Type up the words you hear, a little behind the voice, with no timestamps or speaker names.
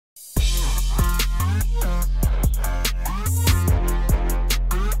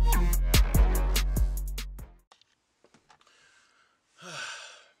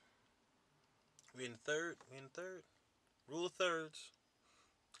third. We in the third. Rule of thirds.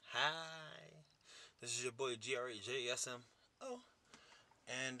 Hi. This is your boy GRAJSM.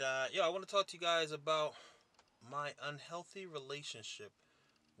 And I want to talk to you guys about my unhealthy relationship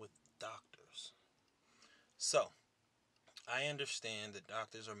with doctors. So, I understand that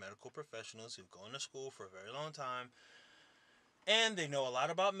doctors are medical professionals who've gone to school for a very long time, and they know a lot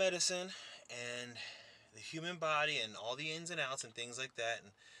about medicine and the human body and all the ins and outs and things like that.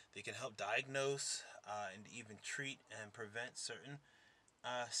 And they can help diagnose and even treat and prevent certain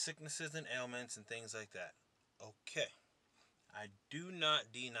sicknesses and ailments and things like that. Okay, I do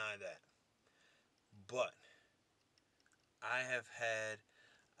not deny that. But I have had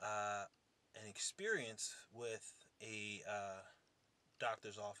an experience with a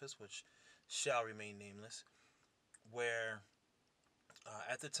doctor's office, which shall remain nameless, where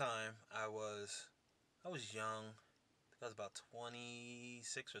at the time I was young. I think I was about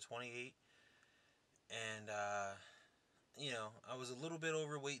 26 or 28, and I was a little bit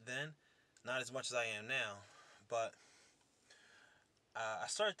overweight then, not as much as I am now, but I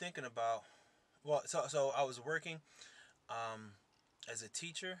started thinking about so I was working as a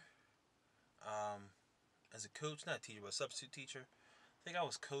teacher, um, as a coach, not a teacher, but a substitute teacher. I think I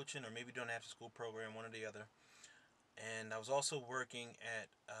was coaching or maybe doing an after school program, one or the other. And I was also working at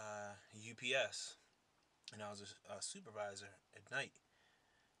UPS, and I was a supervisor at night.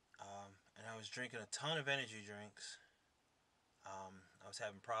 And I was drinking a ton of energy drinks. I was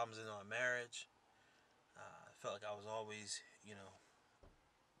having problems in my marriage. I felt like I was always,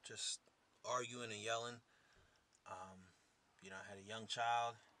 just arguing and yelling. I had a young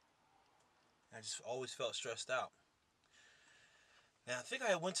child. I just always felt stressed out. Now I think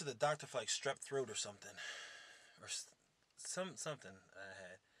I went to the doctor for like strep throat or something, or something I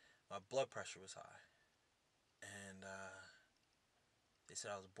had. My blood pressure was high, and they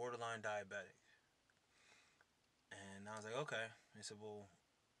said I was borderline diabetic. And I was like, okay. They said, well,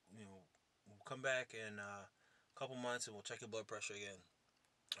 we'll come back in a couple months and we'll check your blood pressure again.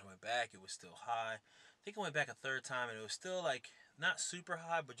 I went back, it was still high. I think I went back a third time and it was still like not super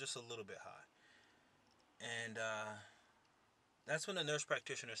high, but just a little bit high. And that's when the nurse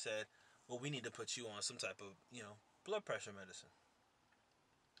practitioner said, well, we need to put you on some type of, blood pressure medicine.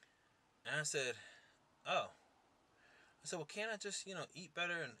 And I said, oh. I said, well, can't I just, eat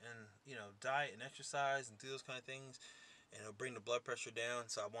better and diet and exercise and do those kind of things, and it'll bring the blood pressure down?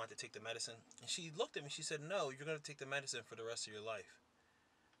 So I wanted to take the medicine. And she looked at me, she said, no, you're going to take the medicine for the rest of your life.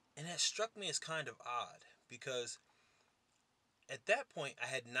 And that struck me as kind of odd, because at that point, I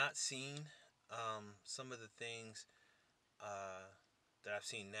had not seen some of the things that I've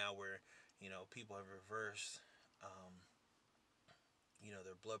seen now where, people have reversed,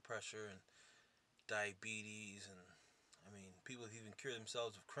 their blood pressure and diabetes, and people have even cured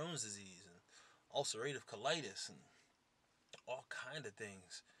themselves of Crohn's disease and ulcerative colitis and all kind of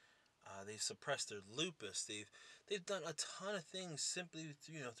things. They've suppressed their lupus. They've done a ton of things simply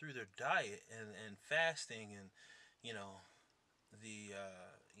through their diet and fasting and you know the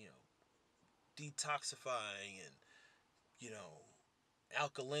detoxifying and you know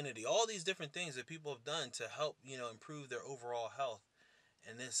alkalinity. All these different things that people have done to help improve their overall health.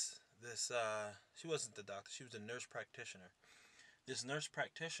 And this she wasn't the doctor. She was a nurse practitioner. This nurse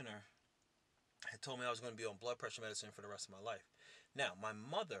practitioner had told me I was going to be on blood pressure medicine for the rest of my life. Now, my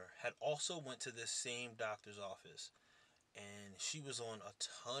mother had also went to this same doctor's office, and she was on a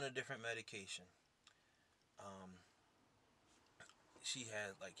ton of different medication. Um, she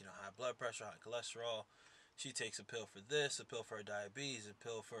had high blood pressure, high cholesterol. She takes a pill for this, a pill for her diabetes, a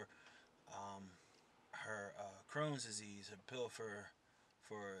pill for her Crohn's disease, a pill for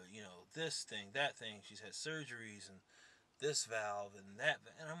this thing, that thing. She's had surgeries and this valve and that,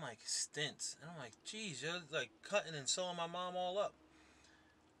 and I'm like, stents, and I'm like, geez, you're like cutting and sewing my mom all up.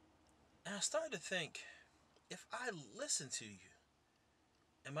 And I started to think, if I listen to you,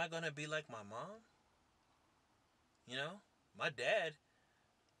 am I gonna be like my mom? My dad,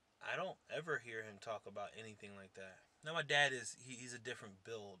 I don't ever hear him talk about anything like that. Now my dad he's a different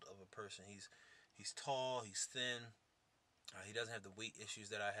build of a person. He's tall, he's thin. He doesn't have the weight issues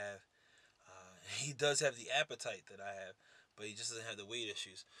that I have. He does have the appetite that I have, but he just doesn't have the weight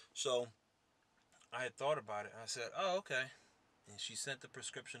issues. So I had thought about it, and I said, oh, okay. And she sent the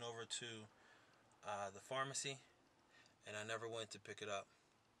prescription over to the pharmacy, and I never went to pick it up.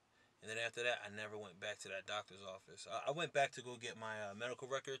 And then after that, I never went back to that doctor's office. I went back to go get my medical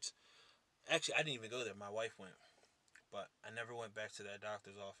records. Actually, I didn't even go there. My wife went. But I never went back to that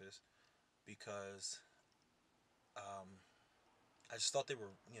doctor's office because I just thought they were,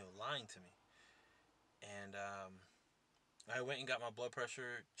 lying to me. And I went and got my blood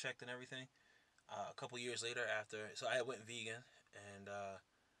pressure checked and everything. A couple years later, so I went vegan, and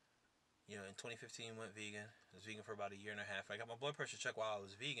in 2015 went vegan. I was vegan for about a year and a half. I got my blood pressure checked while I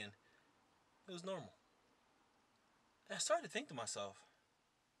was vegan. It was normal. And I started to think to myself,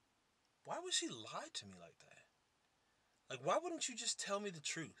 why would she lie to me like that? Like, why wouldn't you just tell me the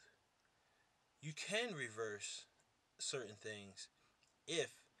truth? You can reverse certain things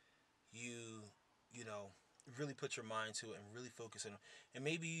if you, you know, really put your mind to it and really focus on it. And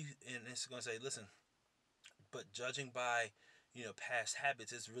maybe and it's going to say, listen, but judging by, past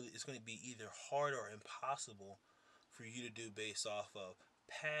habits, it's going to be either hard or impossible for you to do based off of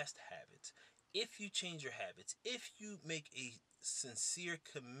past habits. If you change your habits, if you make a sincere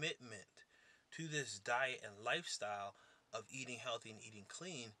commitment to this diet and lifestyle of eating healthy and eating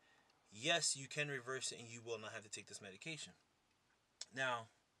clean, yes, you can reverse it and you will not have to take this medication. Now,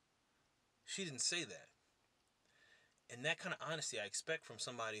 she didn't say that. And that kind of honesty I expect from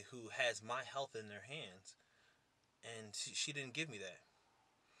somebody who has my health in their hands. And she didn't give me that.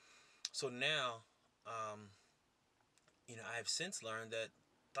 So now, I have since learned that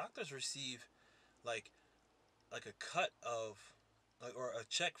doctors receive like a cut of or a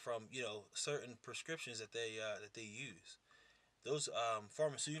check from certain prescriptions that they use. Those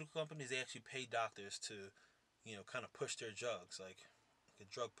pharmaceutical companies, they actually pay doctors to kind of push their drugs, like a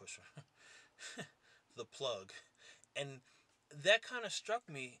drug pusher, the plug. And that kind of struck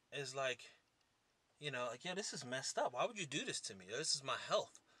me as like, yeah, this is messed up. Why would you do this to me? This is my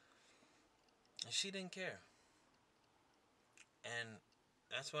health. And she didn't care. And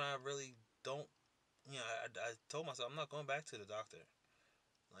that's when I really don't, I told myself I'm not going back to the doctor.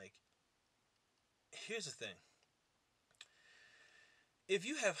 Like, here's the thing. If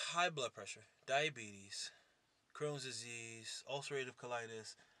you have high blood pressure, diabetes, Crohn's disease, ulcerative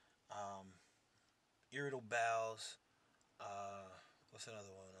colitis, um, irritable bowels, what's another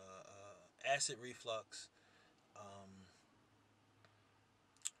one? Acid reflux, um,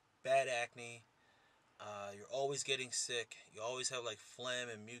 bad acne. You're always getting sick. You always have like phlegm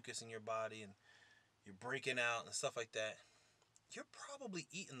and mucus in your body, and you're breaking out and stuff like that. You're probably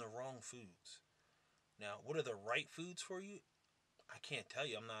eating the wrong foods. Now, what are the right foods for you? I can't tell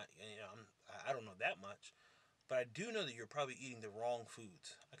you. I'm not. I don't know that much, but I do know that you're probably eating the wrong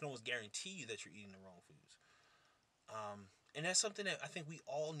foods. I can almost guarantee you that you're eating the wrong foods. And that's something that I think we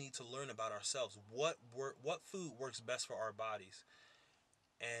all need to learn about ourselves. What food works best for our bodies?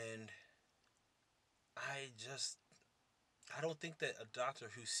 And I don't think that a doctor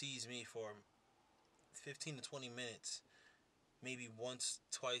who sees me for 15 to 20 minutes, maybe once,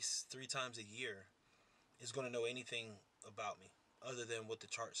 twice, 3 times a year, is going to know anything about me other than what the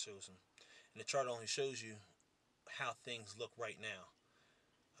chart shows them. And the chart only shows you how things look right now.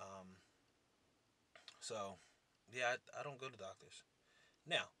 So, yeah, I don't go to doctors.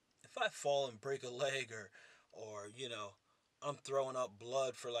 Now, if I fall and break a leg or I'm throwing up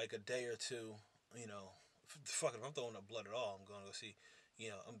blood for like a day or two, fuck it, if I'm throwing up blood at all, I'm going to go see,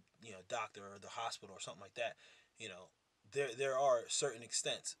 doctor or the hospital or something like that. You know, there are certain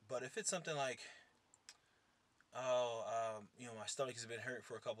extents, but if it's something like, my stomach has been hurt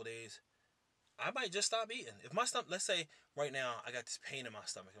for a couple days, I might just stop eating. If my stomach, let's say right now I got this pain in my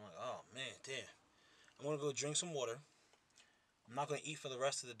stomach, I'm like, oh man, damn, I'm gonna go drink some water. I'm not gonna eat for the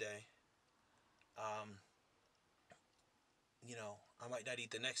rest of the day. Um, I might not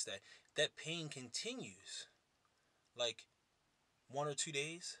eat the next day. That pain continues, like 1 or 2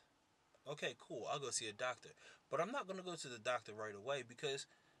 days. Okay, cool. I'll go see a doctor, but I'm not gonna go to the doctor right away because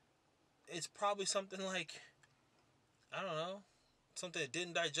it's probably something like, I don't know, something that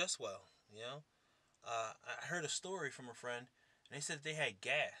didn't digest well. I heard a story from a friend, and they said they had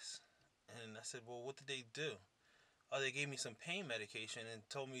gas, and I said, well, what did they do? Oh, they gave me some pain medication and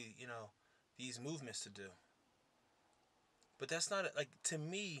told me, these movements to do. But that's not to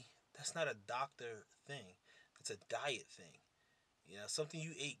me. That's not a doctor thing. It's a diet thing. Something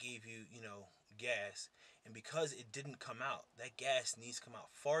you ate gave you, gas, and because it didn't come out, that gas needs to come out.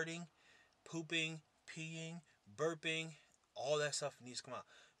 Farting, pooping, peeing, burping, all that stuff needs to come out.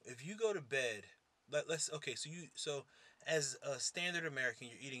 If you go to bed, let's okay. So as a standard American,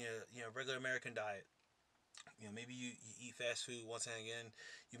 you're eating a regular American diet. Maybe you eat fast food once and again.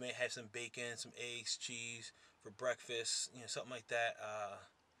 You may have some bacon, some eggs, cheese for breakfast. Something like that.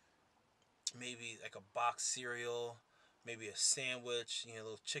 Maybe like a box cereal. Maybe a sandwich. A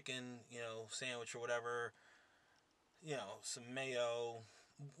little chicken. Sandwich or whatever. Some mayo.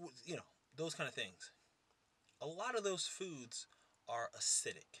 Those kind of things. A lot of those foods are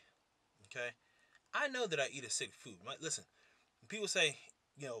acidic. Okay, I know that I eat acidic food. Listen, people say,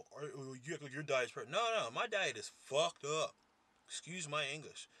 your diet's perfect. No, my diet is fucked up. Excuse my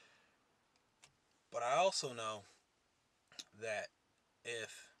English. But I also know that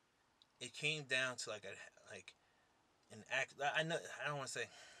if it came down to like an act, I know I don't want to say,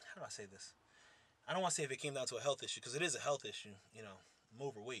 how do I say this? I don't want to say if it came down to a health issue, because it is a health issue. I'm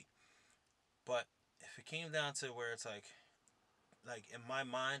overweight. But if it came down to where it's like in my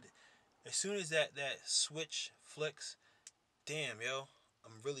mind, as soon as that switch flicks, damn, yo,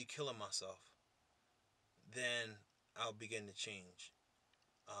 I'm really killing myself, then I'll begin to change.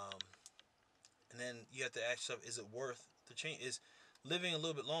 And then you have to ask yourself, is it worth the change? Is living a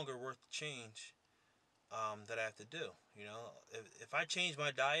little bit longer worth the change that I have to do? If I change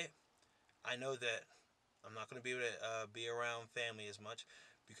my diet, I know that I'm not going to be able to be around family as much,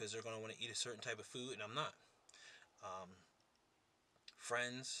 because they're going to want to eat a certain type of food, and I'm not.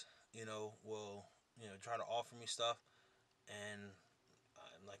 Friends, will, try to offer me stuff, and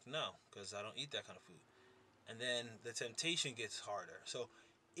I'm like, no, because I don't eat that kind of food. And then the temptation gets harder. So,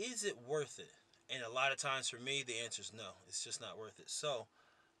 is it worth it? And a lot of times for me, the answer is no. It's just not worth it. So,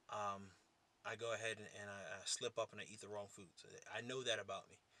 I go ahead and I slip up and I eat the wrong food. So I know that about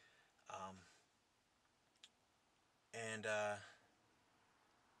me. And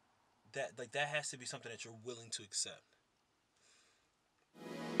that has to be something that you're willing to accept.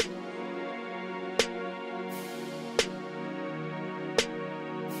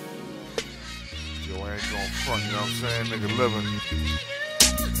 Yo, I ain't going front, you know what I'm saying? Nigga living.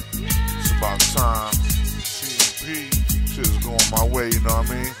 It's about time. C&P, shit is going my way, you know what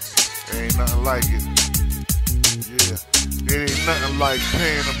I mean? There ain't nothing like it. Yeah. There ain't nothing like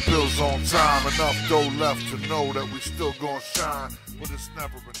paying the bills on time. Enough dough left to know that we still gonna shine, but it's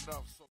never enough.